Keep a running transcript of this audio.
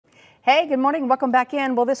Hey, good morning. Welcome back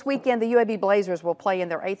in. Well, this weekend, the UAB Blazers will play in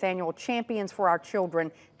their 8th annual Champions for Our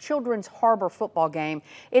Children Children's Harbor football game.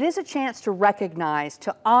 It is a chance to recognize,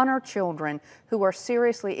 to honor children who are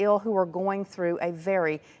seriously ill, who are going through a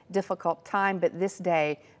very difficult time, but this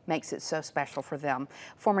day makes it so special for them.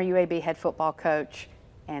 Former UAB head football coach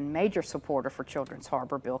and major supporter for Children's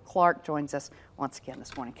Harbor, Bill Clark, joins us once again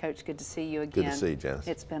this morning. Coach, good to see you again. Good to see you, Janice.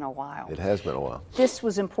 It's been a while. It has been a while. This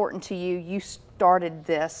was important to you. You started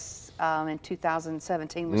this in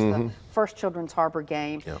 2017, was the first Children's Harbor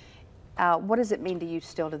game. Yeah. What does it mean to you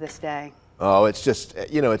still to this day? Oh, it's just,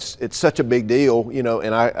 you know, it's such a big deal, you know,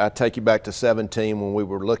 and I take you back to 17 when we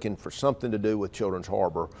were looking for something to do with Children's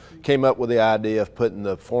Harbor. Came up with the idea of putting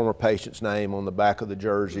the former patient's name on the back of the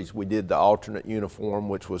jerseys. We did the alternate uniform,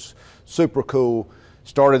 which was super cool.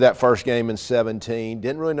 Started that first game in 17.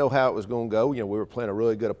 Didn't really know how it was going to go. You know, we were playing a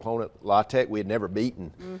really good opponent, La Tech. We had never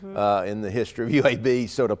beaten in the history of UAB.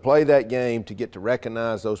 So to play that game, to get to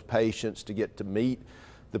recognize those patients, to get to meet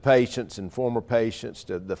the patients and former patients,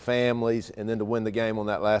 to the families, and then to win the game on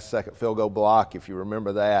that last second field goal block, if you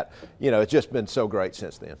remember that. You know, it's just been so great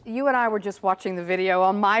since then. You and I were just watching the video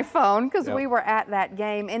on my phone because we were at that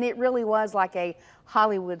game, and it really was like a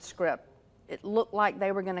Hollywood script. It looked like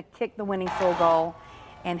they were going to kick the winning field goal,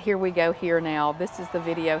 and here we go here now. This is the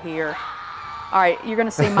video here. All right, you're going to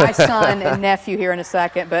see my son and nephew here in a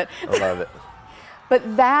second, but I love it.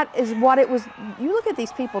 But that is what it was. You look at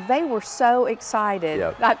these people, they were so excited.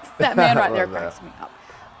 Yep. That man right there cracks me up.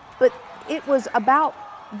 But it was about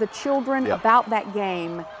the children, about that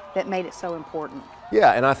game that made it so important.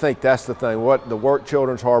 Yeah, and I think that's the thing. What the work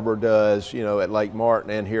Children's Harbor does, you know, at Lake Martin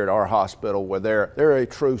and here at our hospital, where they're a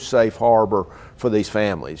true safe harbor for these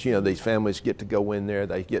families. You know, these families get to go in there.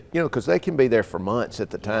 They get, you know, because they can be there for months at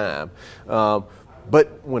the time.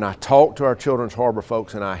 But when I talk to our Children's Harbor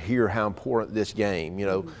folks and I hear how important this game, you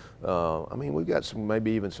know, I mean, we've got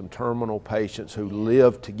maybe even some terminal patients who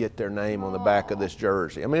live to get their name on the back of this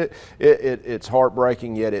jersey. I mean, it's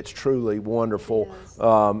heartbreaking, yet it's truly wonderful. You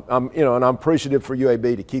know, and I'm appreciative for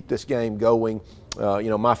UAB to keep this game going. You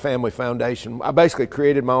know, my family foundation, I basically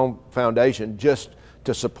created my own foundation just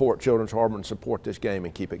to support Children's Harbor and support this game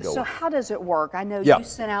and keep it going. So how does it work? I know you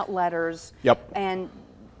sent out letters and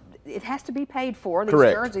it has to be paid for. These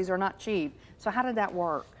jerseys are not cheap. So how did that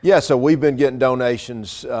work? Yeah, so we've been getting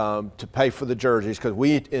donations to pay for the jerseys because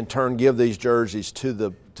we in turn give these jerseys to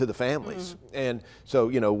the families. And so,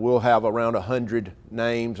 you know, we'll have around 100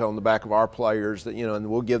 names on the back of our players that, you know, and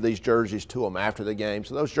we'll give these jerseys to them after the game.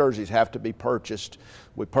 So those jerseys have to be purchased.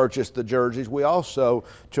 We purchase the jerseys. We also,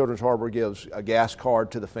 Children's Harbor gives a gas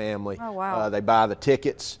card to the family. Oh, wow. They buy the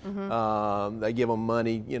tickets. They give them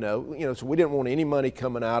money, you know, so we didn't want any money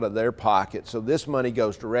coming out of their pocket. So this money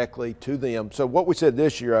goes directly to them. So what we said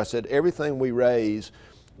this year, I said everything we raise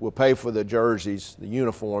will pay for the jerseys, the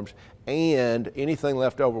uniforms, and anything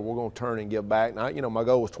left over we're going to turn and give back. Now, you know, my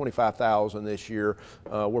goal was $25,000 this year.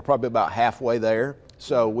 We're probably about halfway there.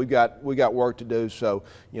 So we got work to do. So,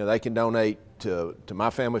 you know, they can donate to my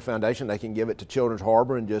family foundation. They can give it to Children's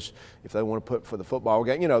Harbor, and just if they want to put for the football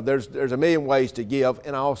game, you know, there's a million ways to give.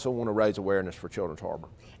 And I also want to raise awareness for Children's Harbor.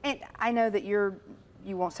 And I know that you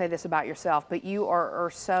won't say this about yourself, but you are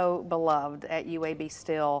so beloved at UAB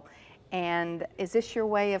still. And is this your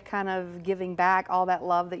way of kind of giving back all that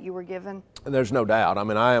love that you were given? And there's no doubt. I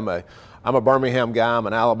mean, I'm a Birmingham guy. I'm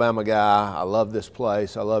an Alabama guy. I love this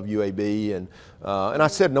place. I love UAB. And I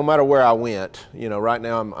said no matter where I went, you know, right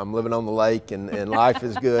now I'm living on the lake and life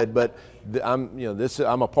is good. But I'm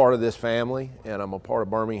a part of this family and I'm a part of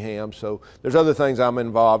Birmingham. So there's other things I'm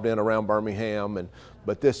involved in around Birmingham,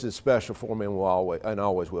 but this is special for me and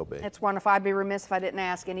always will be. It's wonderful. I'd be remiss if I didn't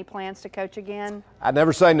ask, any plans to coach again? I'd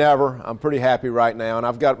never say never. I'm pretty happy right now, and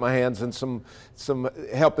I've got my hands in some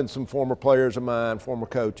helping some former players of mine, former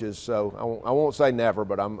coaches. So I won't say never,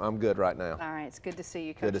 but I'm good right now. All right, it's good to see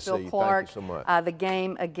you, Coach Good to see Bill you. Clark. Thank you so much. The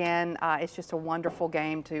game again, it's just a wonderful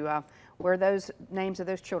game to wear those names of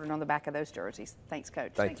those children on the back of those jerseys. Thanks,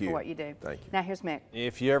 Coach. Thanks for what you do. Thank you. Now here's Mick.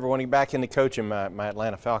 If you ever want to get back into coaching, my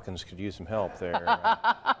Atlanta Falcons could use some help there.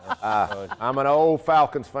 I'm an old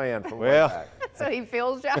Falcons fan from way back. So he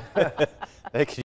feels you. They could